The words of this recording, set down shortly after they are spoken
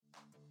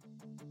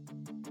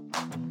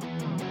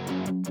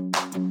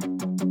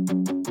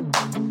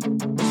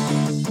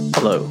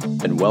Hello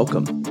and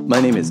welcome.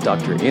 My name is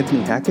Dr.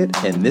 Anthony Hackett,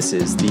 and this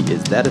is the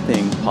Is That a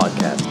Thing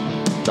podcast,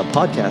 the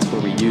podcast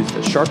where we use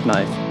the sharp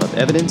knife of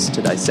evidence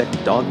to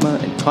dissect dogma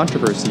and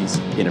controversies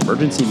in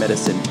emergency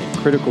medicine and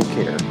critical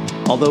care.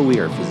 Although we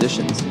are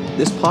physicians,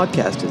 this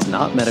podcast is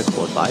not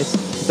medical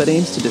advice, but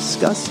aims to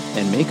discuss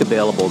and make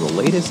available the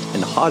latest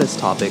and hottest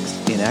topics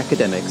in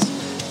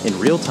academics in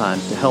real time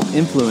to help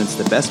influence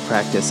the best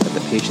practice at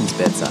the patient's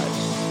bedside.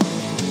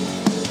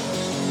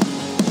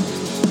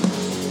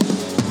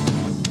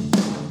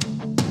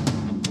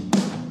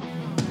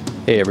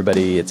 Hey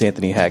everybody, it's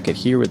Anthony Hackett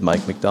here with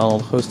Mike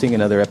McDonald hosting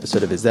another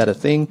episode of Is That a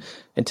Thing?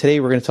 And today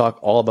we're going to talk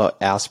all about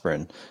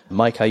aspirin.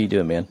 Mike, how you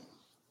doing, man?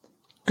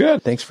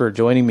 Good. Thanks for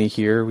joining me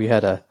here. We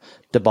had a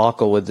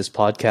debacle with this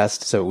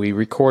podcast, so we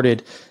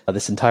recorded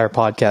this entire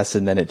podcast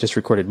and then it just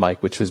recorded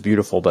Mike, which was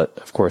beautiful, but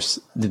of course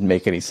didn't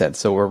make any sense.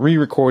 So we're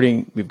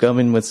re-recording. We've come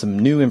in with some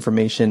new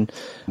information.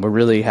 We're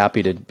really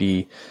happy to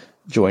be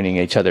joining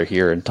each other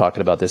here and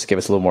talking about this. Give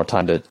us a little more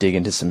time to dig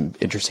into some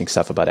interesting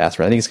stuff about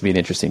aspirin. I think it's going to be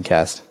an interesting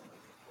cast.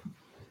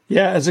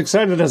 Yeah, as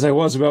excited as I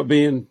was about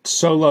being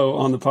solo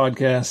on the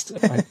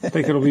podcast, I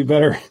think it'll be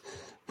better.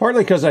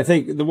 Partly because I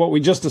think what we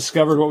just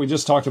discovered, what we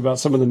just talked about,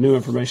 some of the new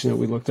information that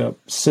we looked up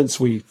since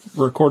we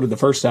recorded the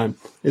first time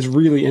is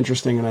really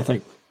interesting and I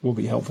think will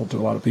be helpful to a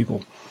lot of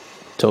people.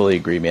 Totally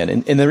agree, man.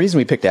 And the reason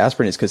we picked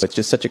aspirin is because it's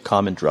just such a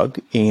common drug.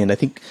 And I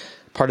think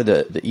part of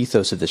the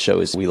ethos of the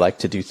show is we like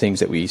to do things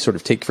that we sort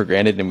of take for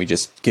granted and we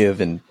just give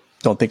and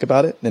don't think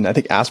about it. And I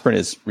think aspirin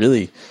is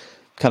really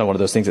kind of one of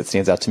those things that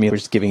stands out to me. We're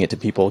just giving it to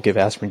people, give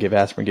aspirin, give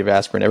aspirin, give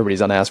aspirin.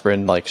 Everybody's on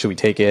aspirin. Like, should we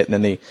take it? And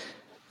then the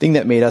thing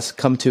that made us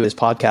come to this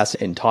podcast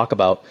and talk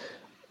about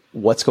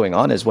what's going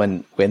on is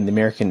when the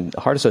American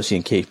Heart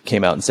Association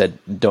came out and said,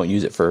 don't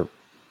use it for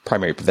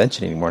primary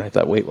prevention anymore. And I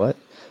thought, wait, what?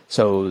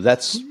 So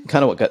that's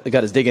kind of what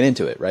got us digging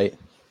into it, right?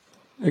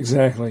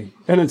 Exactly.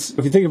 And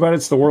if you think about it,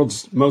 it's the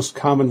world's most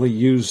commonly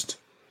used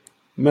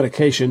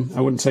medication.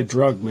 I wouldn't say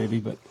drug maybe,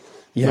 but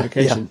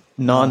medication.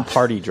 Yeah.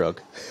 Non-party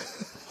drug.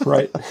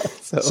 Right.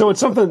 So it's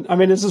something, I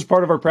mean, this is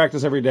part of our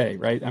practice every day,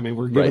 right? I mean,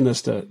 we're giving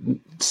this to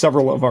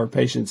several of our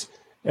patients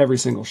every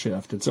single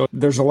shift. And so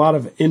there's a lot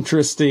of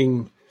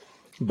interesting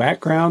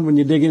background when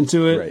you dig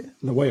into it. Right.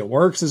 The way it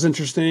works is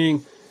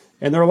interesting.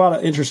 And there are a lot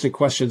of interesting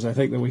questions, I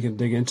think, that we can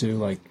dig into,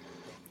 like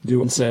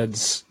do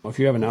NSAIDs. If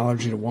you have an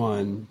allergy to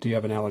one, do you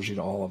have an allergy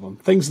to all of them?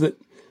 Things that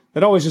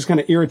always just kind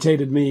of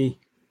irritated me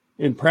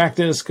in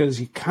practice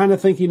because you kind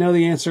of think you know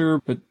the answer,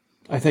 but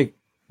I think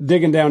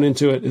digging down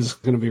into it is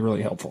going to be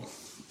really helpful.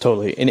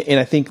 Totally. And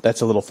I think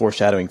that's a little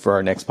foreshadowing for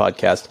our next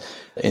podcast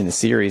in the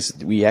series.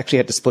 We actually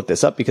had to split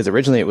this up because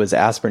originally it was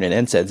aspirin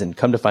and NSAIDs, and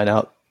come to find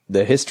out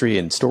the history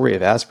and story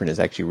of aspirin is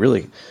actually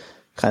really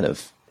kind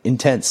of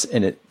intense.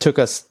 And it took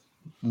us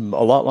a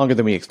lot longer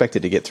than we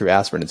expected to get through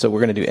aspirin. And so we're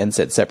going to do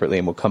NSAIDs separately,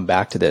 and we'll come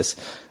back to this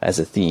as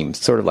a theme,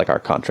 sort of like our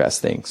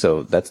contrast thing.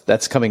 So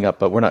that's coming up,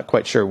 but we're not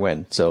quite sure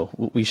when. So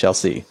we shall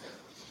see.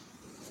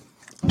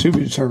 To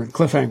be determined.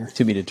 Cliffhanger.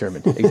 To be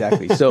determined.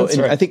 Exactly. So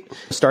right. I think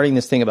starting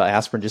this thing about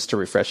aspirin, just to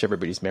refresh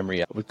everybody's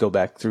memory, I would go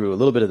back through a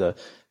little bit of the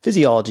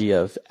physiology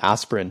of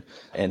aspirin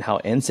and how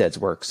NSAIDs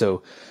work.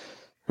 So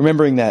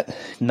remembering that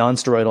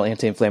non-steroidal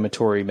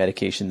anti-inflammatory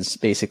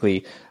medications,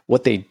 basically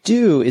what they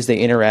do is they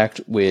interact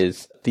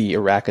with the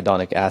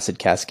arachidonic acid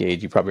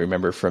cascade, you probably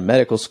remember from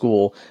medical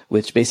school,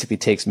 which basically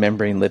takes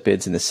membrane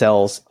lipids in the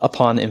cells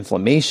upon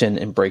inflammation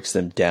and breaks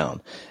them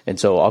down. And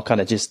so I'll kind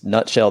of just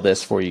nutshell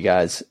this for you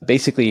guys.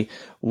 Basically,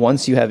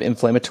 once you have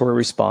inflammatory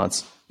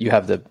response, you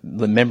have the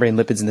membrane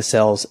lipids in the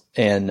cells,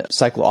 and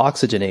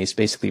cyclooxygenase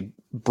basically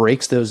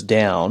breaks those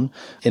down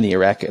in the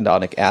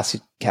arachidonic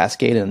acid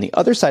cascade. And on the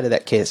other side of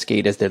that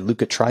cascade is the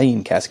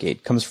leukotriene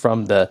cascade, comes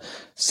from the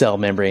cell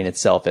membrane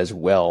itself as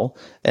well.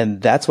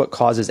 And that's what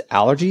causes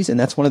allergies. And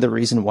that's one of the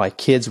reasons why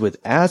kids with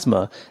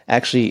asthma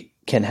actually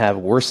can have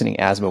worsening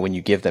asthma when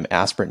you give them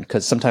aspirin.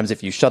 Because sometimes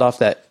if you shut off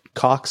that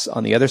COX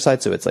on the other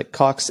side, so it's like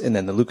COX and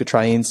then the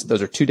leukotrienes,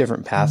 those are two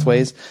different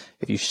pathways.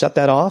 If you shut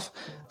that off,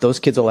 those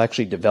kids will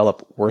actually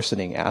develop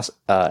worsening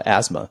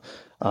asthma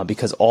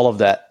because all of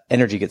that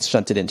energy gets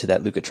shunted into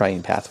that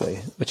leukotriene pathway,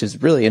 which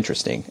is really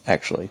interesting,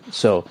 actually.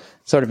 So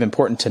sort of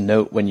important to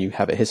note when you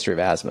have a history of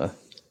asthma.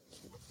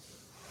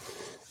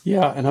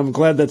 Yeah, and I'm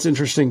glad that's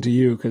interesting to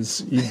you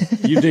because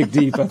you dig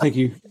deep. I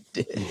think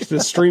the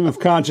stream of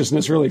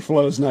consciousness really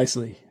flows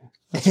nicely.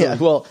 Yeah,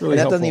 well, really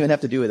that doesn't even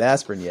have to do with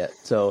aspirin yet.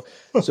 So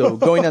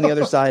going on the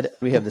other side,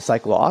 we have the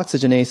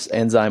cyclooxygenase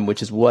enzyme,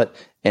 which is what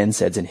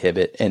NSAIDs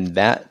inhibit. And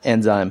that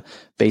enzyme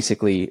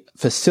basically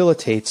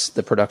facilitates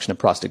the production of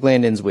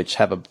prostaglandins, which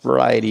have a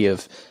variety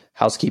of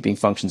housekeeping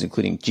functions,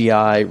 including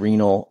GI,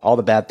 renal, all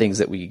the bad things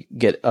that we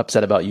get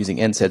upset about using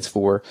NSAIDs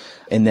for.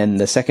 And then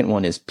the second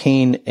one is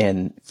pain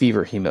and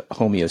fever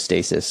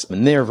homeostasis.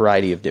 And there are a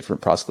variety of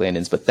different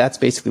prostaglandins, but that's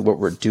basically what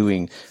we're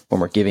doing when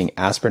we're giving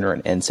aspirin or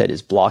an NSAID,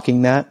 is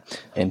blocking that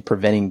and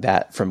preventing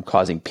that from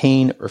causing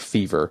pain or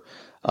fever.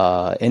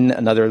 And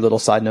another little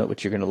side note,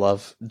 which you're going to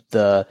love,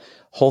 the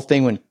whole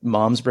thing when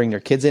moms bring their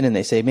kids in and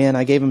they say, man,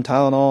 I gave him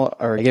Tylenol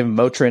or I gave him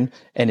Motrin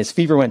and his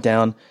fever went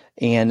down.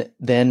 And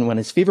then when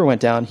his fever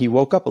went down, he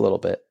woke up a little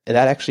bit. And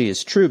that actually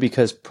is true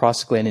because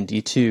prostaglandin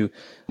D2,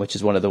 which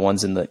is one of the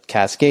ones in the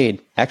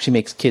cascade, actually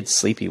makes kids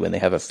sleepy when they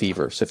have a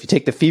fever. So if you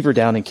take the fever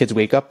down and kids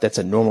wake up, that's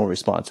a normal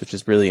response, which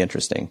is really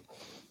interesting.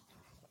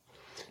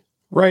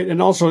 Right.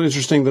 And also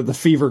interesting that the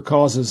fever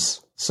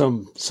causes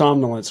some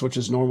somnolence, which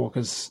is normal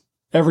because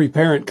every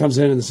parent comes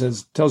in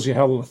and tells you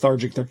how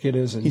lethargic their kid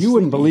is. And you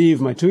wouldn't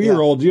believe my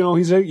 2-year-old,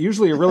 he's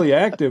usually a really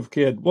active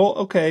kid. Well,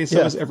 okay.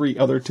 So is every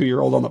other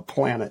 2-year-old on the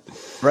planet.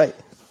 Right.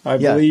 I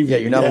believe you.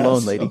 Yeah, you're not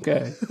alone, lady.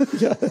 Okay.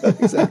 Yeah,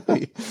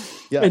 exactly.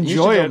 Yeah.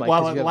 Enjoy it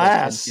while it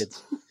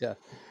lasts. Yeah.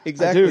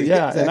 Exactly. I do,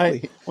 yeah. Exactly.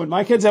 And when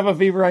my kids have a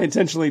fever, I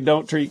intentionally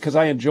don't treat because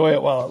I enjoy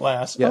it while it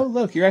lasts. Yeah. Oh,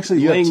 look, you're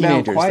actually laying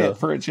down quiet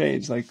for a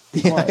change. Like,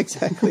 yeah,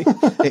 exactly.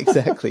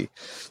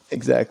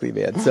 Exactly,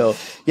 man. So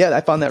yeah, I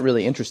found that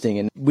really interesting.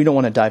 And we don't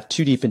want to dive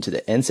too deep into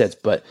the NSAIDs,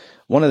 but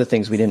one of the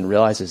things we didn't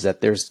realize is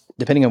that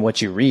depending on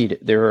what you read,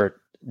 there are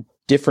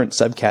different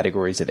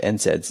subcategories of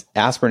NSAIDs.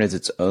 Aspirin is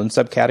its own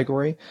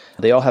subcategory.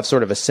 They all have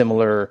sort of a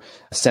similar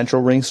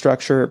central ring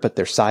structure, but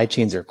their side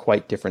chains are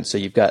quite different. So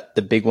you've got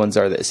the big ones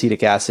are the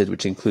acetic acid,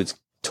 which includes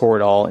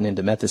Toradol and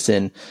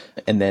indomethacin,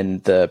 and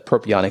then the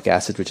propionic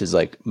acid, which is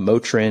like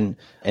Motrin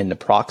and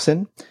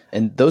naproxen.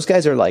 And those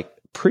guys are like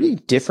pretty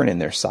different in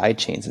their side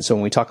chains. And so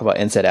when we talk about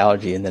NSAID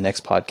allergy in the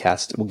next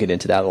podcast, we'll get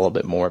into that a little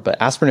bit more.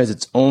 But aspirin is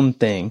its own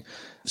thing.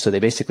 So they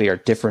basically are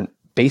different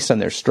based on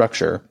their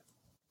structure.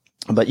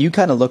 But you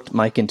kind of looked,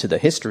 Mike, into the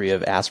history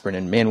of aspirin,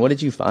 and man, what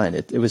did you find?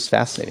 It was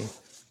fascinating.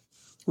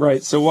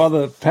 Right. So while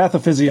the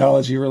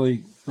pathophysiology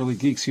really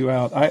geeks you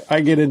out,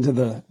 I get into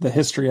the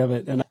history of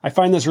it. And I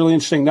find this really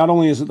interesting. Not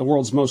only is it the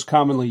world's most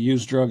commonly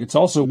used drug, it's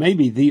also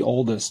maybe the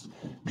oldest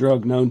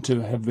drug known to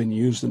have been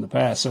used in the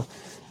past. So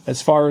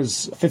as far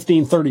as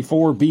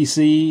 1534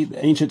 BC,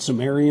 the ancient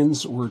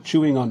Sumerians were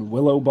chewing on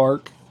willow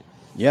bark.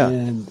 Yeah.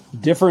 And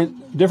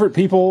different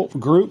people,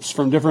 groups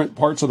from different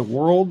parts of the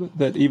world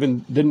that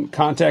even didn't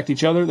contact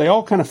each other, they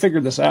all kind of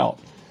figured this out.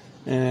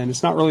 And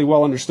it's not really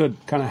well understood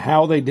kind of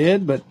how they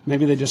did, but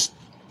maybe they just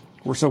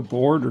were so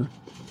bored or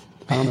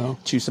I don't know.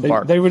 Chew some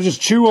bark. They would just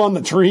chew on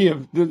the tree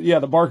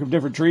the bark of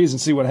different trees and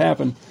see what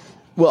happened.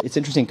 Well, it's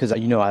interesting because,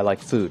 I like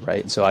food,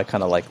 right? So I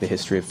kind of like the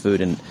history of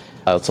food, and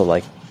I also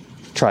like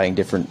trying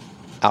different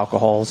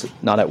alcohols,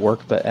 not at work,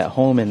 but at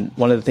home. And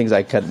one of the things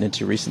I got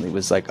into recently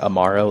was like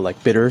Amaro,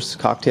 like bitters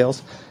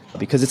cocktails,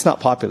 because it's not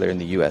popular in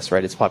the US,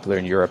 right? It's popular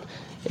in Europe.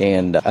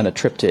 And on a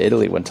trip to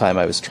Italy one time,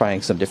 I was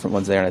trying some different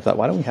ones there, and I thought,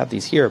 why don't we have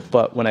these here?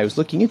 But when I was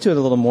looking into it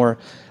a little more,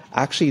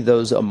 actually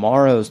those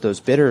Amaros, those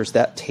bitters,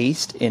 that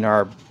taste in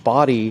our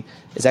body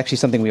is actually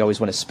something we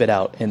always want to spit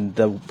out. And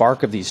the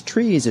bark of these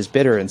trees is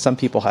bitter. And some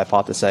people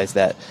hypothesize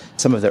that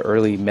some of the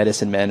early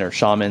medicine men or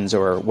shamans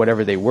or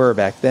whatever they were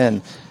back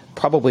then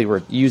probably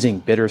were using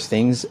bitter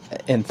things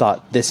and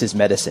thought this is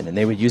medicine, and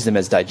they would use them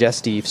as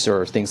digestives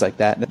or things like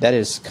that. And that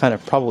is kind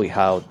of probably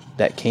how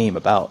that came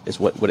about, is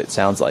what it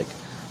sounds like,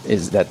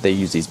 is that they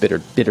use these bitter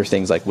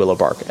things like willow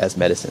bark as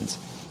medicines,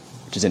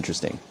 which is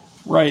interesting.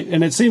 Right.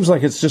 And it seems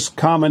like it's just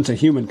common to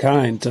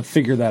humankind to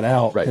figure that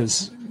out,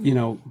 because,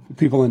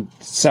 people in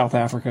South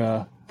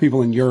Africa,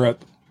 people in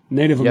Europe,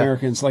 Native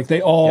Americans, like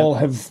they all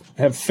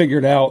have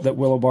figured out that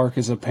willow bark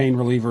is a pain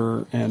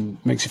reliever and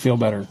makes you feel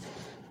better.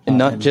 And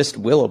not just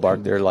willow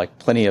bark. There are like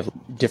plenty of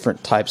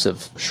different types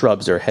of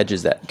shrubs or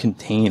hedges that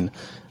contain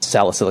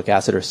salicylic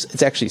acid, or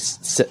it's actually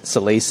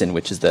salicin,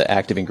 which is the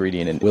active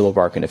ingredient in willow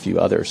bark, and a few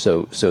others.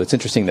 So it's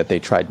interesting that they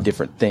tried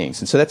different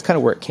things. And so that's kind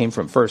of where it came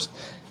from first,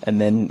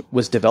 and then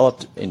was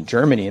developed in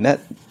Germany. And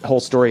that whole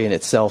story in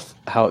itself,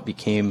 how it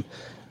became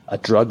a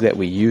drug that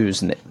we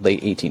use in the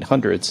late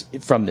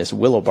 1800s from this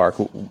willow bark.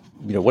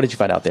 What did you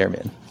find out there,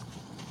 man?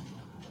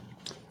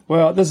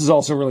 Well, this is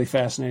also really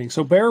fascinating.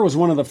 So Bayer was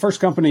one of the first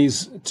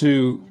companies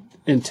to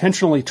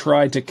intentionally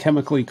try to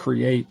chemically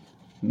create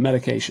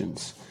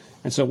medications.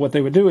 And so what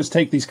they would do is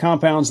take these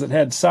compounds that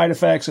had side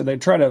effects, and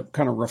they'd try to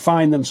kind of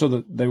refine them so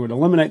that they would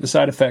eliminate the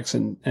side effects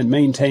and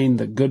maintain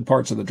the good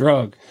parts of the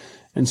drug.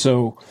 And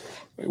so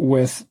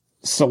with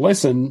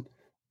salicin,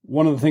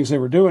 one of the things they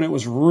were doing, it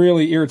was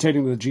really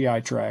irritating the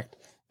GI tract,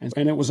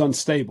 and it was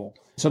unstable.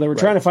 So they were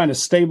trying to find a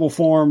stable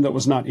form that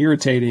was not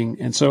irritating,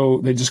 and so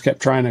they just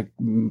kept trying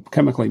to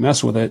chemically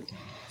mess with it.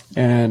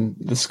 And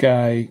this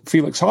guy,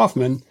 Felix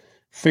Hoffmann,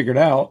 figured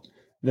out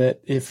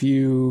that if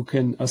you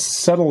can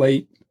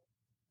acetylate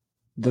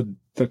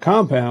the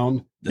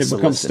compound, it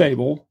becomes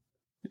stable.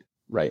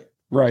 Right.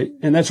 Right.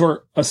 And that's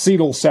where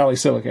acetyl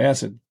salicylic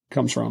acid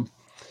comes from.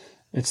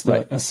 It's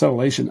the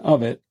acetylation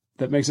of it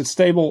that makes it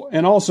stable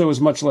and also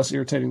is much less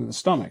irritating to the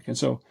stomach. And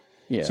so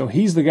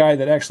he's the guy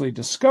that actually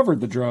discovered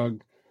the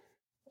drug.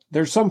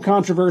 There's some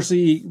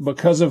controversy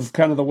because of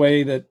kind of the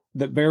way that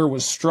Bayer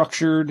was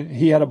structured.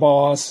 He had a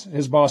boss.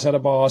 His boss had a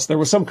boss. There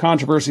was some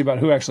controversy about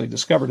who actually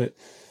discovered it.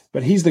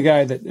 But he's the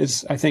guy that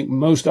is, I think,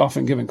 most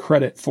often given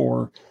credit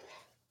for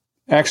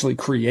actually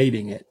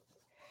creating it.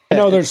 I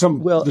know there's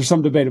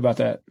some debate about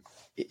that.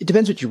 It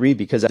depends what you read,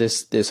 because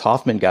this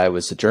Hoffman guy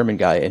was a German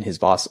guy and his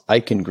boss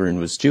Eichengrün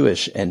was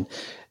Jewish. And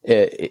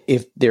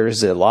if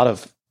there's a lot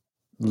of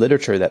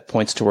literature that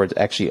points towards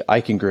actually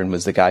Eichengrün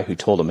was the guy who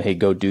told him, hey,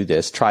 go do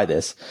this, try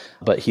this.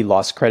 But he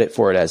lost credit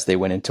for it as they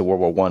went into World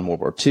War I, World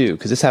War II,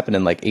 because this happened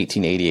in like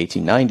 1880,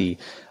 1890.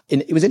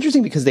 And it was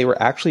interesting because they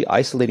were actually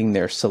isolating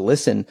their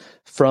salicin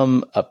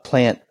from a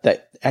plant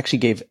that actually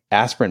gave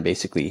aspirin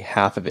basically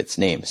half of its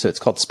name. So it's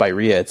called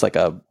spirea. It's like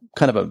a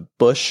kind of a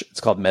bush.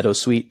 It's called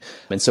meadowsweet.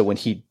 And so when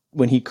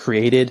he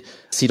created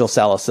acetyl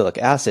salicylic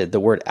acid, the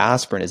word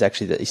aspirin is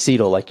actually the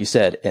acetyl, like you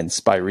said, and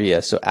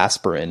spirea. So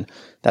aspirin,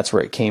 that's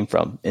where it came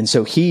from. And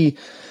so he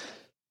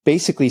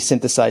basically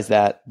synthesized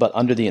that, but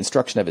under the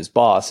instruction of his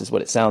boss is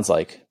what it sounds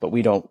like, but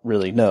we don't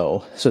really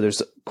know. So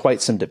there's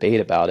quite some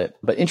debate about it.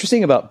 But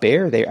interesting about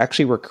Bayer, they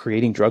actually were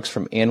creating drugs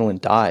from aniline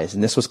dyes.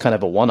 And this was kind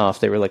of a one-off.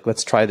 They were like,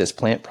 let's try this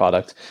plant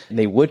product. And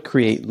they would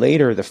create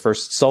later the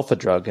first sulfa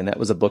drug. And that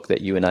was a book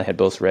that you and I had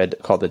both read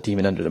called The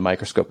Demon Under the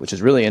Microscope, which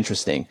is really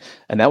interesting.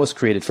 And that was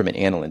created from an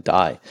aniline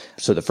dye.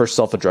 So the first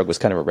sulfa drug was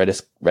kind of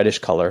a reddish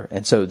color.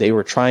 And so they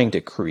were trying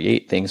to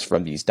create things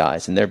from these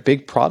dyes. And their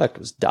big product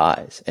was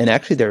dyes. And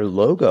actually their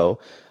logo,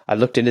 I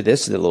looked into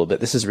this a little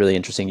bit. This is really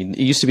interesting. It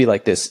used to be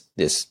like this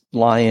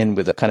lion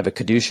with a kind of a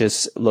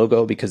caduceus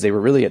logo, because they were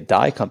really a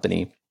dye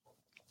company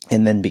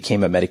and then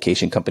became a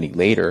medication company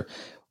later.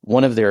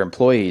 One of their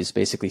employees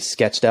basically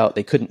sketched out,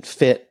 they couldn't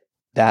fit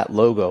that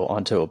logo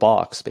onto a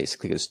box.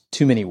 Basically, it was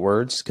too many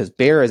words, because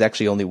Bayer is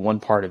actually only one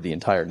part of the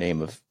entire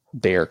name of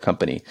Bayer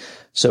company.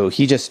 So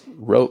he just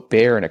wrote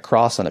Bayer and a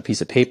cross on a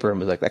piece of paper and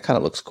was like, that kind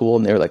of looks cool.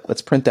 And they were like,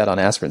 let's print that on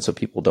aspirin so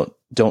people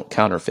don't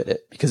counterfeit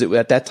it. Because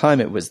at that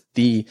time it was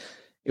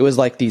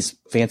like these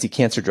fancy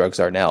cancer drugs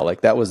are now.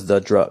 Like that was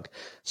the drug.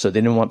 So they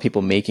didn't want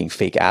people making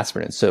fake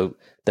aspirin. So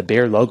the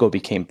Bayer logo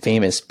became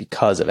famous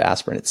because of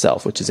aspirin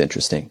itself, which is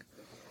interesting.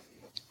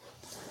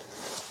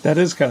 That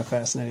is kind of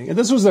fascinating. And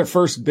this was their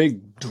first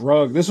big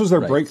drug. This was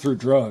their breakthrough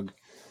drug.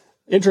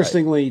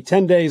 Interestingly,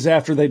 10 days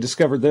after they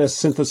discovered this,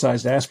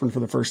 synthesized aspirin for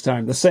the first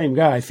time, the same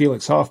guy,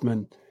 Felix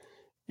Hoffman,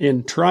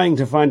 in trying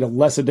to find a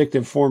less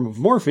addictive form of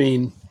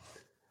morphine,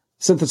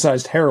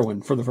 synthesized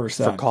heroin for the first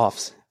time. For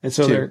coughs. And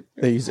so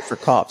they use it for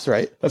coughs,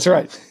 right? That's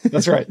right.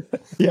 That's right.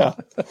 Yeah.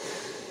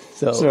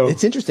 So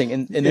it's interesting.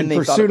 And then in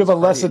pursuit of a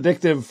less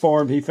addictive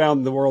form, he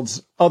found the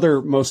world's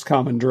other most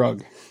common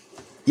drug.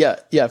 Yeah,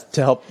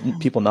 to help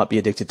people not be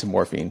addicted to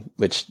morphine,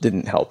 which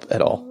didn't help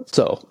at all.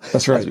 So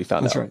that's right. As we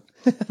found out. Right.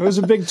 It was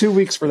a big 2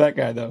 weeks for that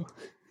guy, though.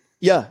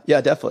 Yeah,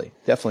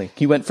 definitely.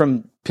 He went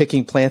from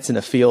picking plants in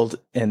a field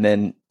and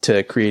then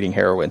to creating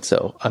heroin.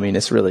 So, I mean,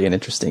 it's really an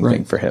interesting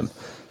thing for him.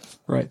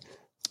 Right.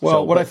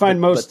 Well, what I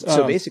find most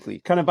so basically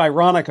kind of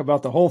ironic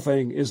about the whole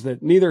thing is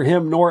that neither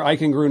him nor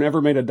Eichengrün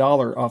ever made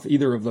 $1 off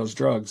either of those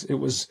drugs. It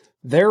was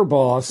their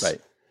boss,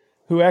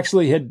 who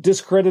actually had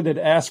discredited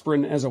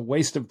aspirin as a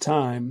waste of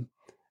time,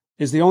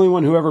 is the only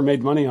one who ever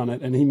made money on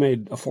it, and he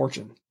made a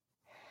fortune.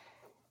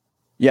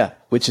 Yeah,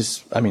 which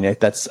is, I mean,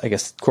 that's, I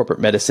guess, corporate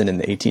medicine in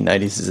the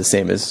 1890s is the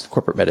same as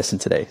corporate medicine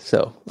today.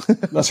 So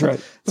that's right.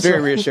 It's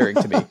very reassuring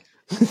to me.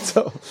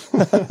 So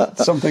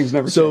some things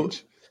never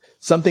change.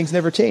 Some things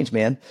never change,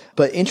 man.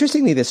 But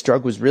interestingly, this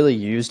drug was really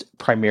used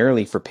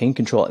primarily for pain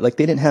control. Like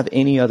they didn't have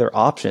any other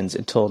options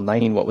until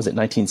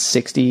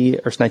 1960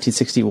 or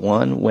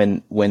 1961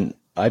 when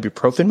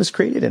ibuprofen was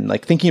created. And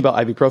like thinking about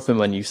ibuprofen,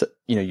 when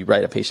you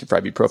write a patient for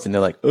ibuprofen,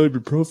 they're like,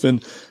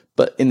 ibuprofen.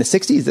 But in the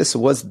 60s, this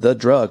was the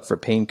drug for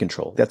pain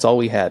control. That's all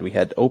we had. We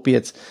had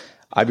opiates,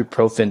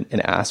 ibuprofen,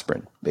 and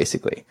aspirin,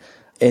 basically.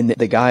 And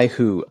the guy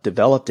who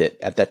developed it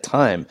at that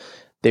time,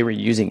 they were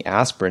using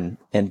aspirin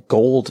and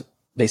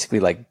basically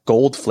like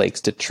gold flakes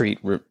to treat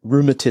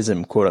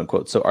rheumatism, quote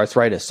unquote. So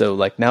arthritis. So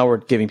like now we're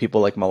giving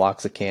people like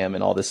meloxicam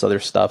and all this other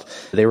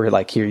stuff. They were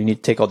like, here, you need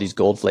to take all these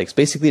gold flakes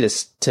basically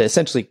to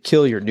essentially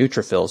kill your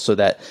neutrophils so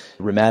that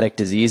rheumatic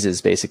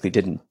diseases basically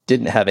didn't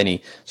have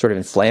any sort of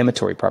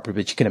inflammatory property.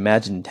 But you can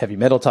imagine heavy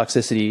metal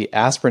toxicity,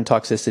 aspirin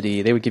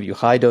toxicity. They would give you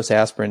high dose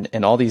aspirin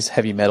and all these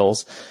heavy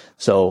metals.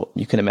 So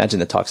you can imagine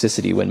the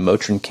toxicity. When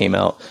Motrin came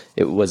out,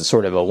 it was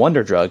sort of a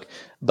wonder drug.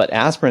 But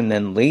aspirin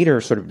then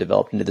later sort of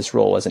developed into this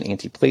role as an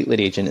antiplatelet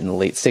agent in the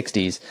late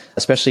 60s,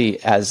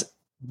 especially as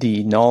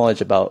the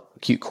knowledge about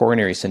acute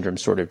coronary syndrome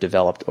sort of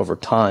developed over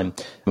time.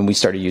 When we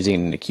started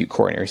using an acute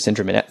coronary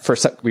syndrome, and at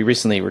first we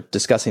recently were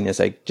discussing this.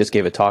 I just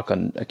gave a talk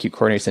on acute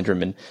coronary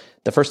syndrome, and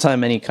the first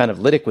time any kind of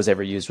lytic was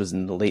ever used was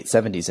in the late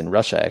 70s in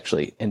Russia,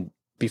 actually. And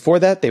before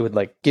that, they would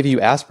like give you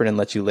aspirin and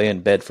let you lay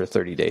in bed for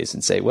 30 days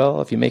and say,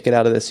 well, if you make it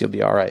out of this, you'll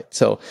be all right.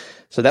 So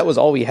that was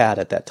all we had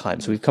at that time.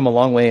 So we've come a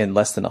long way in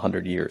less than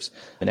 100 years.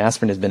 And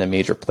aspirin has been a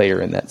major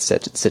player in that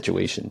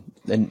situation.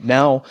 And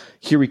now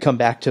here we come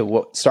back to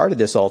what started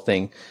this whole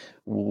thing.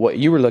 What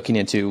you were looking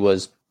into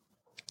was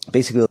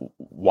basically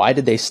why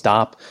did they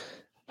stop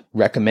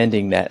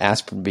recommending that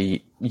aspirin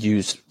be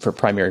used for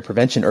primary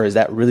prevention, or is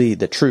that really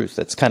the truth?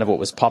 That's kind of what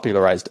was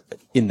popularized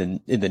in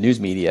the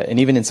news media and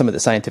even in some of the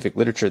scientific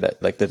literature,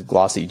 that like the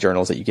glossy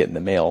journals that you get in the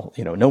mail,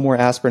 no more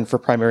aspirin for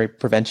primary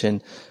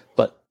prevention.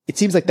 But it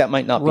seems like that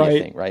might not be a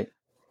thing, right?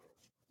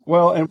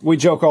 Well, and we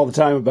joke all the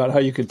time about how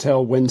you could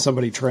tell when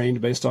somebody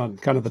trained based on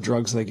kind of the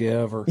drugs they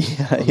give or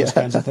those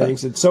kinds of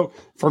things. And so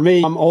for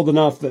me, I'm old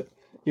enough that,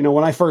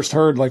 when I first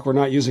heard like we're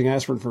not using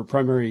aspirin for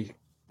primary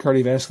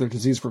cardiovascular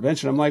disease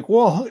prevention, I'm like,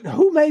 well,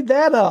 who made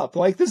that up?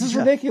 Like, this is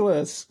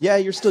ridiculous. Yeah,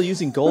 you're still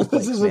using gold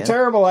flakes, This is a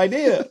terrible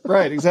idea.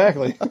 Right,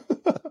 exactly.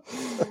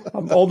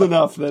 I'm old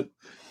enough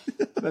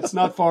that's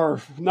not far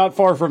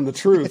from the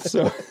truth.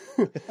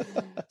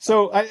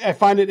 So I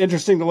find it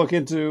interesting to look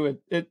into.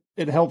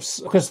 It helps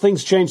because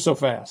things change so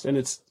fast, and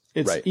it's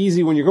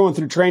easy when you're going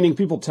through training.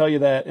 People tell you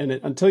that, and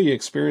until you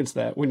experience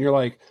that, when you're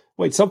like,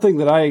 wait, something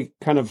that I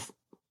kind of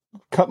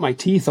cut my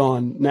teeth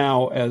on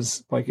now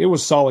as like it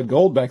was solid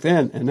gold back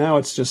then, and now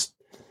it's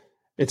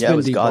been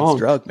debunked. God's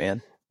drug,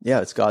 man.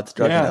 Yeah, it's God's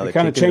drug. Yeah, it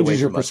kind of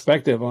changes your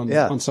perspective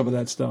on some of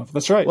that stuff.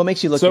 That's right. Well, it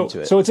makes you look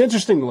into it. So it's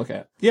interesting to look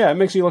at. Yeah, it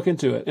makes you look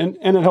into it, and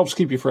it helps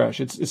keep you fresh.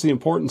 It's the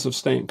importance of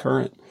staying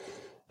current,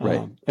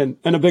 right? And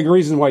a big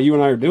reason why you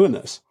and I are doing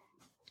this.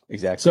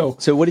 Exactly.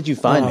 So what did you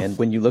find, man,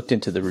 when you looked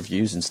into the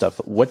reviews and stuff?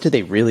 What did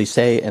they really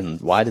say, and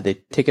why did they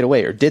take it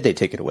away, or did they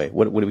take it away?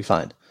 What did we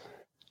find?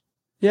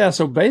 Yeah,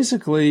 so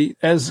basically,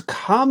 as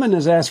common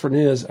as aspirin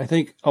is, I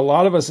think a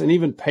lot of us, and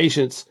even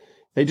patients,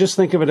 they just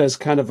think of it as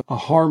kind of a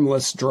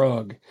harmless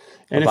drug.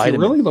 And if you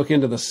really look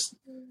into this,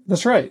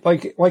 that's right.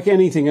 Like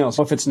anything else,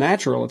 if it's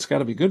natural, it's got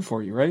to be good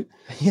for you, right?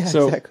 Yeah,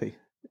 so exactly.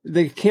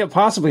 They can't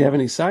possibly have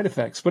any side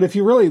effects. But if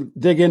you really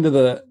dig into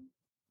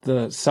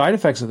the side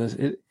effects of this,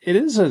 it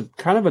is a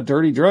kind of a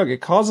dirty drug.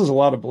 It causes a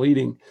lot of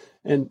bleeding,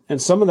 and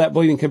some of that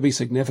bleeding can be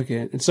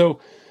significant. And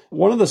so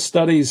one of the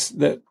studies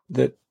that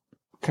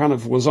kind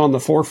of was on the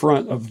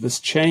forefront of this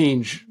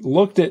change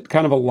looked at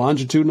kind of a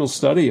longitudinal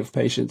study of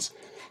patients,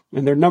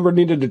 and their number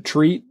needed to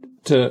treat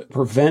to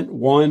prevent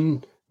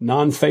one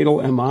non-fatal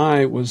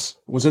MI was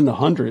in the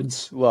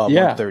hundreds. Well,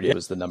 130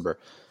 was the number.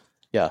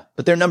 Yeah.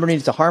 But their number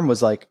needed to harm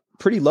was like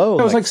pretty low.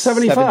 It was like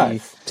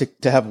 75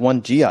 to have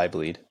one GI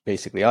bleed,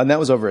 basically. And that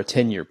was over a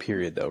 10-year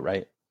period though,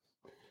 right?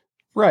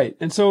 Right.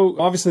 And so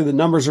obviously the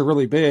numbers are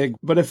really big,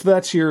 but if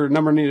that's your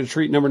number needed to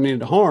treat, number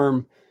needed to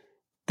harm,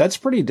 that's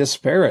pretty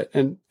disparate.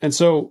 And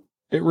so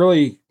it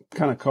really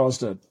kind of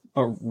caused a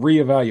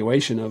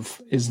reevaluation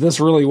of, is this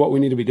really what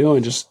we need to be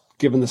doing? Just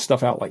giving this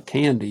stuff out like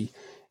candy?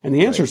 And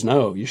the answer is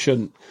no, you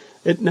shouldn't.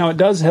 Now it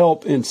does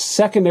help in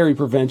secondary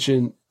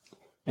prevention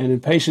and in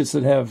patients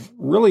that have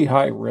really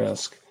high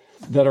risk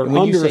that are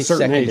under a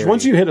certain age.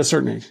 Once you hit a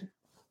certain age.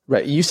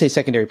 Right. You say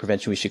secondary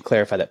prevention. We should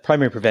clarify that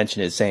primary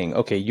prevention is saying,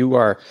 okay, you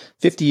are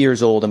 50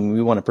 years old and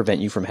we want to prevent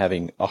you from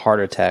having a heart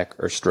attack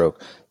or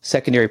stroke.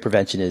 Secondary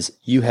prevention is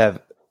you have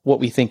what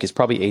we think is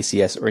probably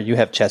ACS, or you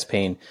have chest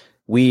pain.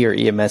 We or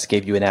EMS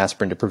gave you an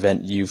aspirin to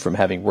prevent you from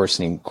having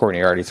worsening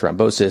coronary artery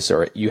thrombosis,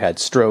 or you had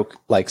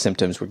stroke-like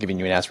symptoms. We're giving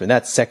you an aspirin.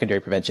 That's secondary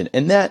prevention.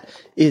 And that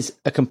is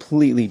a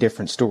completely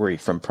different story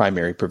from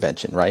primary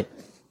prevention, right?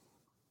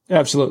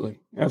 Absolutely.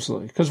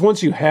 Absolutely. Because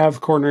once you have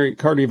coronary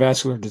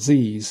cardiovascular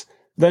disease,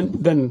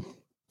 then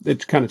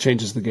it kind of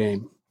changes the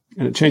game,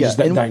 and it changes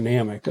that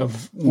dynamic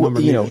of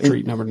number needed to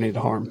treat, number needed to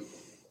harm.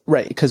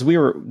 Right, because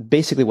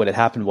basically what had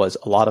happened was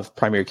a lot of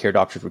primary care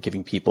doctors were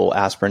giving people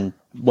aspirin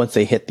once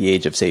they hit the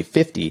age of, say,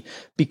 50,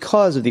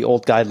 because of the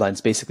old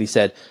guidelines basically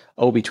said,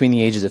 between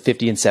the ages of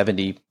 50 and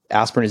 70,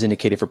 aspirin is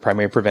indicated for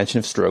primary prevention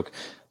of stroke.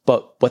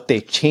 But what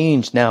they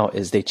changed now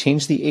is they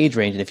changed the age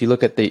range. And if you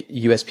look at the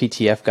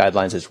USPTF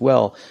guidelines as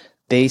well,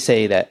 they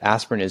say that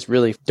aspirin is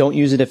really, don't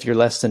use it if you're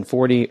less than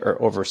 40 or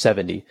over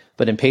 70.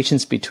 But in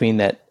patients between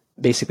that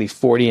basically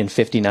 40 and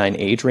 59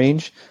 age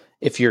range,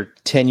 if your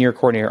 10-year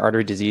coronary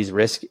artery disease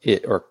risk,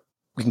 or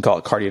we can call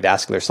it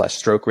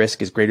cardiovascular/stroke risk,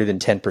 is greater than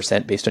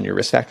 10% based on your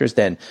risk factors,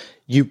 then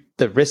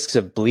the risks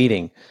of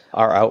bleeding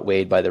are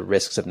outweighed by the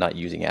risks of not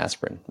using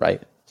aspirin,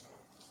 right?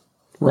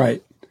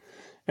 Right.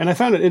 And I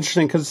found it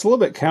interesting because it's a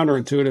little bit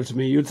counterintuitive to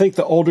me. You would think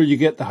the older you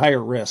get, the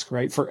higher risk,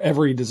 right? For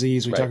every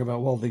disease, we talk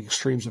about, the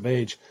extremes of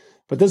age.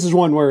 But this is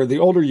one where the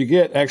older you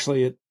get,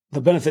 actually,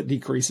 the benefit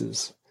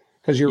decreases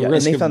because your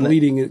risk of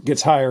bleeding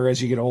gets higher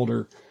as you get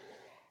older.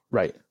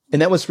 Right.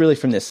 And that was really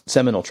from this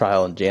seminal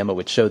trial in JAMA,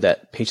 which showed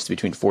that patients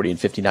between 40 and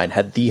 59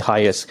 had the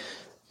highest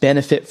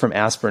benefit from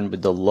aspirin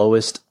with the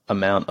lowest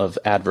amount of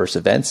adverse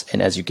events.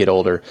 And as you get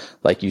older,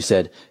 like you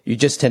said, you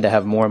just tend to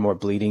have more and more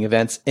bleeding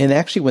events. And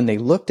actually, when they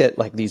looked at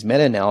like these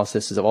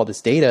meta-analyses of all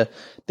this data,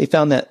 they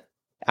found that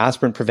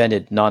aspirin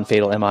prevented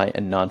non-fatal MI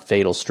and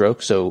non-fatal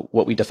stroke. So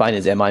what we define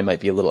as MI might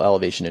be a little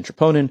elevation in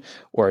troponin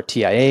or a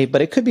TIA,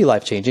 but it could be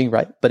life-changing,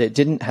 right? But it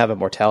didn't have a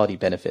mortality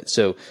benefit.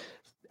 So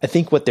I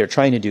think what they're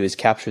trying to do is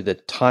capture the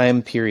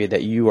time period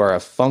that you are a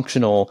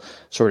functional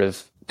sort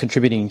of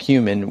contributing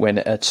human when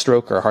a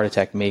stroke or a heart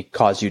attack may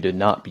cause you to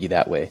not be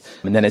that way.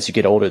 And then as you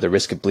get older, the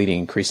risk of bleeding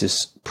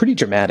increases pretty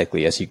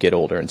dramatically as you get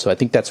older. And so I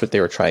think that's what they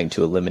were trying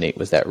to eliminate,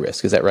 was that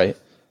risk. Is that right?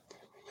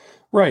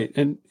 Right.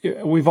 And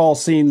we've all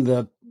seen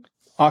the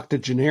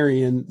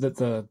octogenarian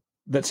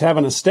that's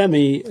having a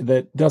STEMI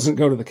that doesn't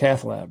go to the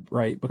cath lab,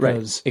 right?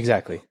 Because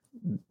exactly.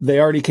 They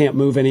already can't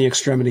move any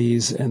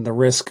extremities, and the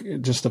risk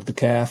just of the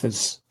cath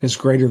is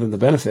greater than the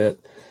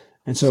benefit.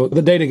 And so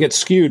the data gets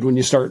skewed when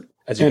you start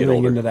as you get entering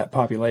older. into that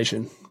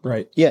population.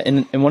 Right. Yeah,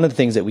 and one of the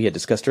things that we had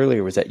discussed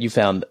earlier was that you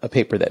found a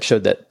paper that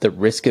showed that the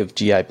risk of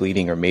GI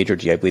bleeding or major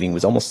GI bleeding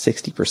was almost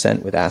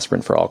 60% with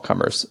aspirin for all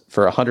comers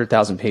for a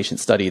 100,000 patient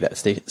study, that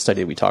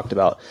study we talked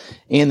about,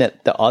 and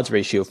that the odds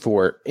ratio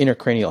for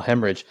intracranial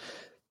hemorrhage,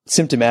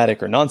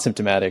 symptomatic or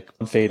non-symptomatic,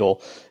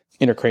 fatal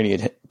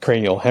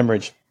intracranial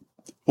hemorrhage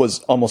was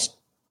almost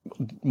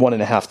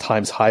 1.5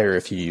 times higher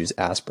if you use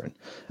aspirin.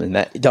 And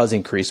that does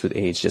increase with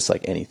age, just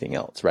like anything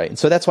else, right? And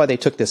so that's why they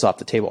took this off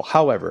the table.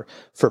 However,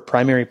 for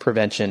primary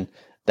prevention,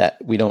 that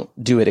we don't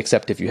do it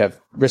except if you have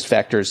risk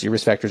factors, your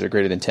risk factors are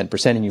greater than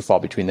 10% and you fall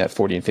between that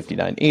 40 and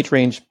 59 age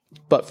range.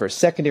 But for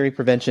secondary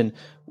prevention,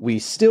 we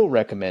still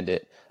recommend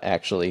it,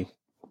 actually.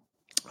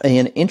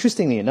 And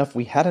interestingly enough,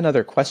 we had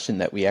another question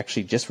that we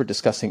actually just were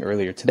discussing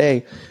earlier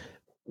today.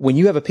 When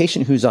you have a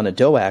patient who's on a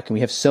DOAC, and we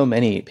have so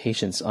many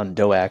patients on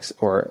DOACs,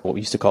 or what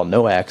we used to call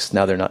NOACs,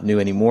 now they're not new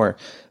anymore,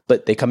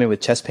 but they come in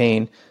with chest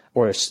pain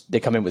or they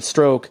come in with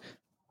stroke,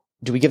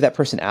 do we give that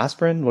person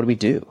aspirin? What do we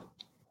do?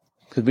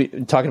 Because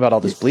we're talking about all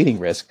this bleeding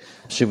risk.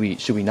 Should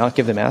we not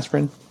give them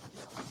aspirin?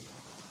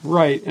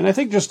 Right. And I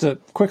think just to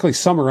quickly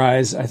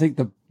summarize, I think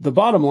the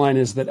bottom line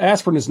is that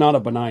aspirin is not a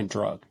benign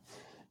drug.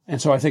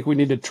 And so I think we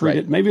need to treat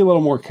it maybe a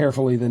little more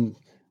carefully than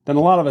a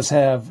lot of us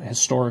have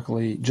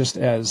historically, just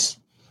as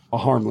a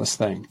harmless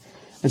thing.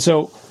 And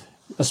so,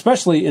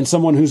 especially in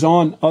someone who's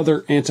on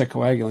other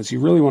anticoagulants,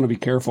 you really want to be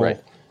careful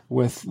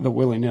with the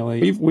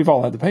willy-nilly. We've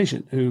all had the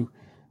patient who,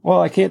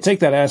 well, I can't take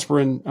that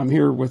aspirin. I'm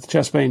here with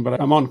chest pain, but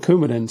I'm on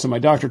Coumadin, so my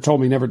doctor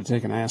told me never to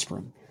take an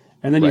aspirin.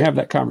 And then you have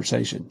that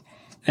conversation.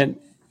 And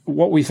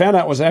what we found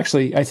out was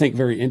actually, I think,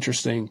 very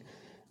interesting.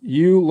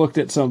 You looked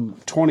at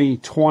some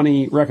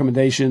 2020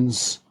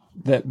 recommendations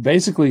that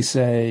basically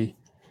say,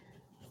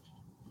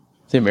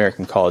 the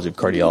American College of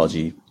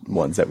Cardiology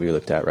ones that we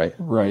looked at, right?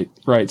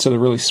 Right. So they're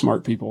really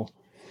smart people.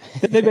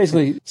 They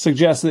basically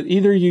suggest that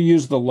either you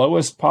use the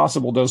lowest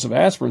possible dose of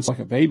aspirin, like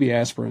a baby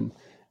aspirin,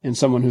 in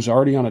someone who's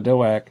already on a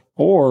DOAC,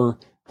 or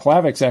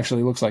Plavix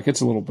actually looks like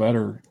it's a little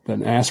better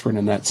than aspirin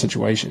in that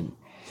situation.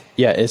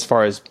 Yeah, as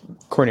far as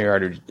coronary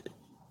artery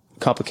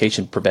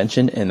complication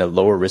prevention and a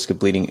lower risk of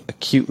bleeding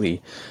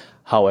acutely.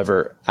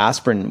 However,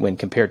 aspirin, when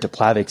compared to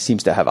Plavix,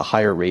 seems to have a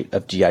higher rate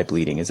of GI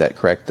bleeding. Is that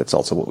correct? That's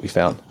also what we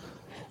found.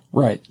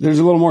 Right. There's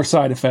a little more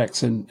side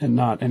effects and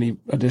not any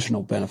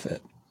additional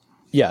benefit.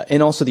 Yeah.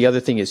 And also the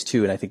other thing is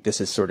too, and I think this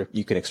is sort of,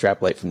 you can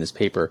extrapolate from this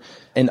paper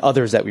and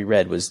others that we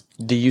read, was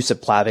the use of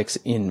Plavix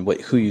in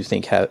who you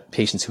think have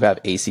patients who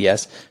have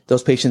ACS.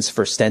 Those patients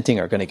for stenting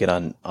are going to get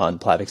on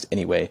Plavix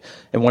anyway.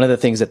 And one of the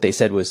things that they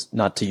said was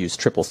not to use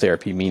triple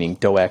therapy, meaning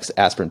DOACs,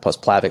 aspirin plus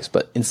Plavix.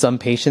 But in some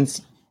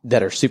patients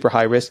that are super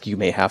high risk, you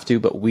may have to,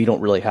 but we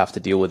don't really have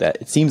to deal with that.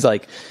 It seems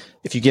like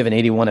if you give an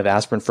 81 of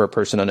aspirin for a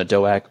person on a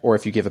DOAC, or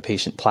if you give a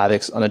patient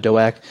Plavix on a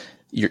DOAC,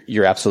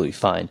 you're absolutely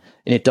fine.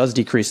 And it does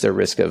decrease their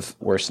risk of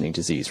worsening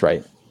disease,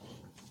 right?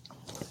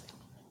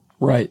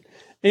 Right.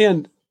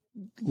 And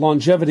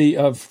longevity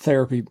of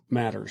therapy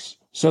matters.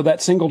 So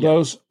that single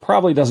dose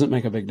probably doesn't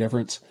make a big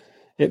difference.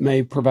 It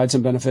may provide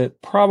some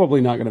benefit, probably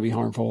not going to be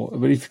harmful.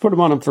 But if you put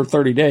them on them for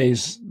 30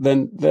 days,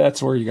 then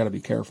that's where you got to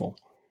be careful.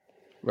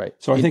 Right.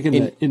 So I think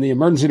in the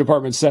emergency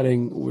department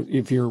setting,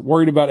 if you're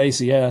worried about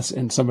ACS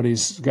and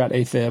somebody's got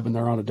AFib and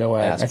they're on a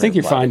DOAC, aspirin, I think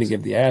you're fine to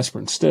give the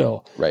aspirin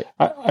still. Right.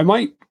 I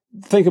might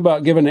think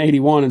about giving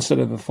 81 instead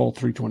of the full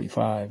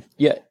 325.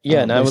 Yeah.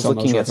 And I was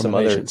looking at some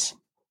other,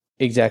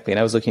 exactly. And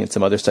I was looking at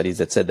some other studies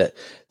that said that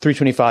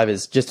 325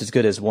 is just as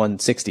good as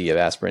 160 of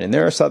aspirin. And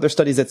there are other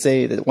studies that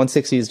say that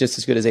 160 is just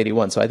as good as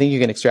 81. So I think you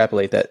can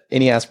extrapolate that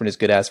any aspirin is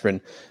good aspirin.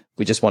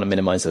 We just want to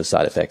minimize those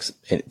side effects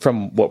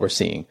from what we're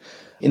seeing.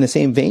 In the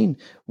same vein,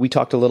 we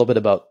talked a little bit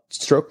about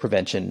stroke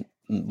prevention.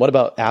 What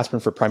about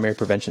aspirin for primary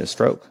prevention of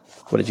stroke?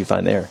 What did you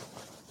find there?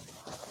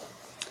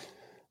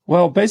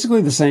 Well,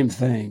 basically the same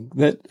thing,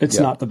 that it's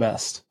not the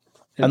best.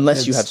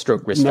 Unless you have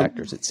stroke risk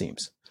factors, it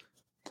seems.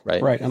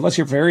 Right. Right. Unless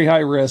you're very high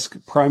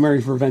risk,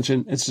 primary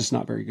prevention, it's just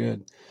not very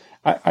good.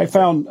 I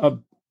found a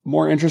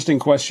more interesting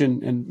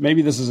question, and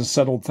maybe this is a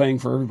settled thing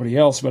for everybody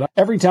else, but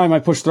every time I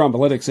push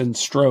thrombolytics in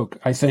stroke,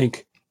 I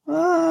think,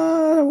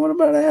 what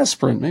about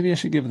aspirin? Maybe I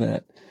should give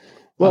that.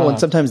 Well, and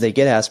sometimes they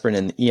get aspirin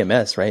in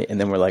EMS, right? And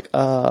then we're like,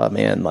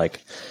 man,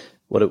 like,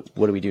 what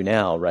do we do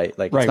now, right?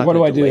 Like, right. It's not what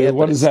do I do? It,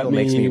 what does that mean?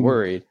 Makes me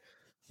worried.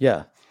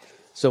 Yeah.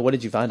 So what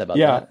did you find about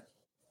that?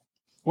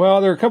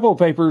 Well, there are a couple of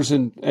papers,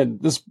 and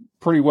this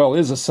pretty well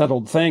is a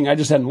settled thing. I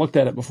just hadn't looked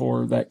at it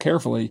before that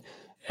carefully.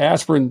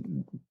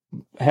 Aspirin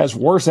has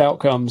worse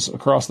outcomes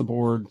across the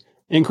board,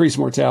 increased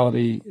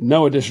mortality,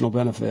 no additional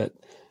benefit,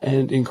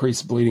 and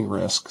increased bleeding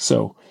risk.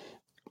 So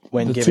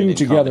when the given two in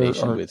together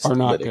combination are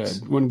not lytics.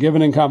 good. When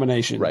given in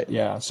combination, right?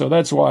 Yeah. So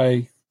that's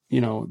why,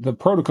 the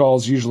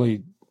protocols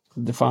usually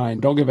define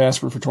don't give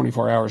aspirin for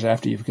 24 hours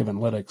after you've given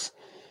lytics.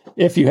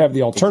 If you have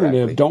the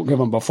alternative, don't give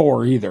them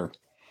before either.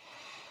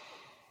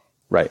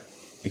 Right.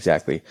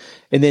 Exactly.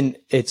 And then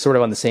it's sort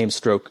of on the same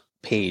stroke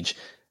page,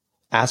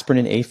 aspirin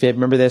and AFib.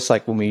 Remember this?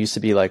 Like when we used to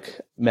be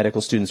like medical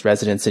students,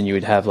 residents, and you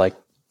would have like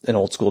an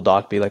old school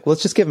doc be like, well,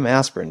 let's just give them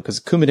aspirin because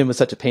Coumadin was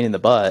such a pain in the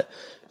butt.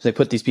 So they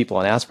put these people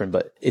on aspirin.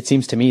 But it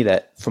seems to me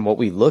that from what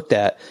we looked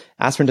at,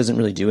 aspirin doesn't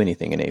really do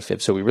anything in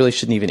AFib. So we really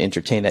shouldn't even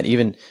entertain that.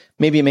 Even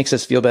maybe it makes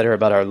us feel better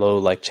about our low,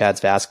 like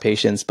Chad's Vasc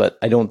patients, but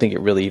I don't think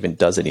it really even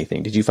does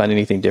anything. Did you find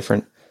anything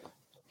different?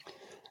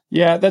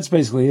 Yeah, that's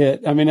basically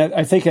it. I mean,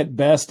 I think at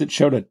best it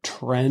showed a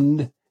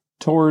trend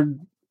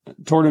toward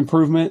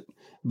improvement,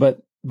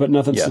 but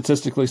nothing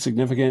statistically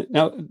significant.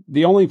 Now,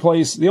 the only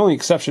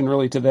exception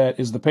really to that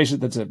is the patient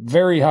that's at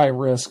very high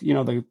risk,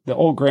 the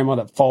old grandma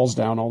that falls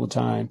down all the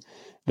time,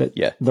 that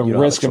the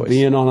risk of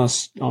being on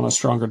a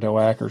stronger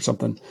DOAC or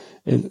something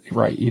is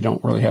right. You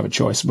don't really have a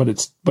choice, but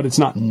it's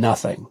not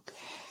nothing.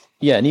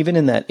 Yeah. And even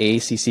in that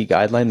AACC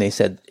guideline, they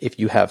said if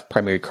you have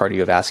primary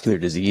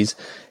cardiovascular disease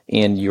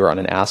and you're on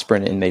an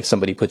aspirin and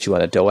somebody puts you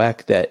on a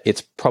DOAC, that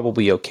it's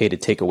probably okay to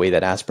take away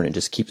that aspirin and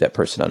just keep that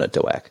person on a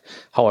DOAC.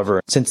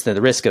 However, since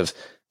the risk of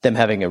them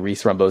having a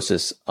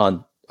rethrombosis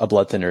on a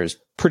blood thinner is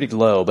pretty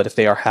low, but if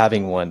they are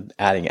having one,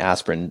 adding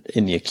aspirin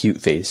in the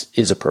acute phase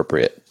is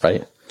appropriate,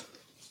 right?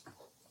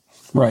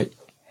 Right.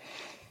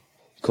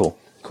 Cool.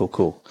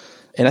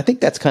 And I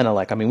think that's kind of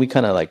like, we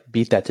kind of like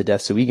beat that to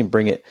death so we can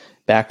bring it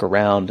back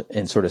around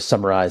and sort of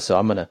summarize. So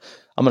I'm going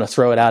to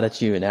throw it out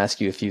at you and ask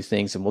you a few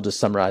things and we'll just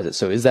summarize it.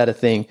 So is that a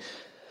thing?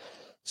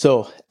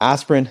 So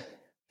aspirin,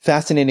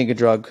 fascinating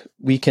drug.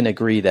 We can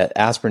agree that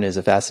aspirin is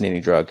a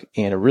fascinating drug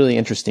and a really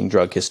interesting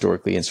drug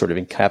historically and sort of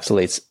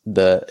encapsulates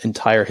the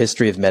entire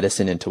history of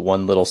medicine into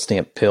one little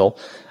stamped pill,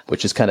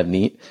 which is kind of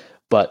neat.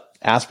 But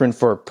aspirin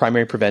for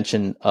primary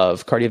prevention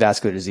of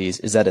cardiovascular disease,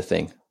 is that a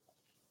thing?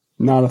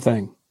 Not a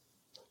thing.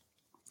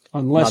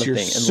 Unless you're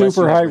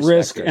super high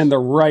risk and the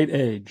right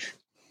age.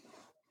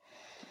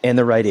 And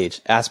the right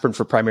age. Aspirin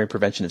for primary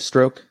prevention of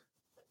stroke?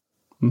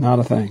 Not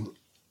a thing.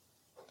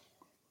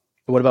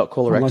 What about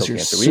colorectal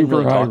cancer? We didn't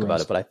really talk about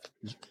it, but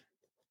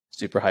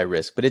super high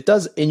risk. But it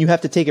does, and you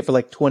have to take it for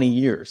like 20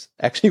 years,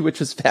 actually,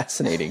 which was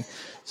fascinating.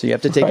 So you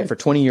have to take it for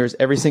 20 years,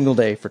 every single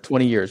day for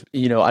 20 years.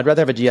 I'd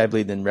rather have a GI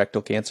bleed than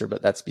rectal cancer,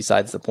 but that's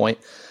besides the point.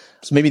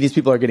 So maybe these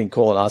people are getting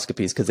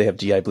colonoscopies because they have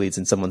GI bleeds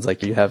and someone's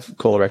like, you have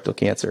colorectal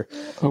cancer.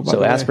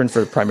 So aspirin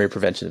for primary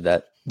prevention of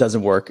that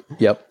doesn't work.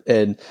 Yep.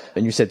 And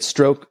you said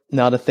stroke,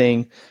 not a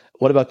thing.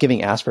 What about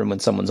giving aspirin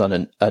when someone's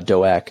on a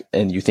DOAC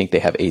and you think they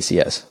have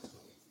ACS?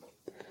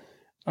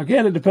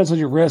 Again, it depends on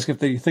your risk.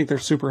 If you think they're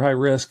super high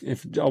risk,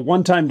 if a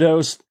one-time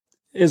dose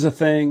is a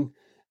thing,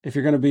 if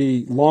you're going to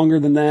be longer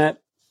than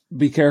that,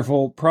 be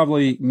careful.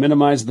 Probably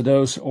minimize the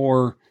dose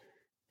or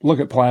look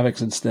at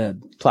Plavix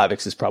instead.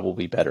 Plavix is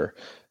probably better,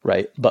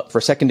 right? But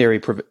for secondary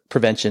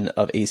prevention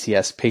of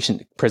ACS,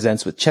 patient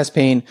presents with chest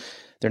pain.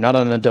 They're not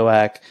on a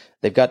DOAC.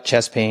 They've got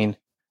chest pain.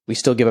 We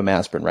still give them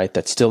aspirin, right?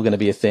 That's still going to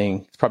be a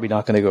thing. It's probably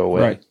not going to go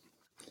away.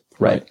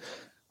 Right.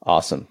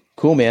 Awesome.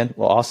 Cool, man.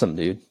 Well, awesome,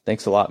 dude.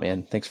 Thanks a lot,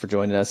 man. Thanks for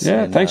joining us.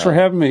 Yeah, thanks for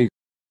having me.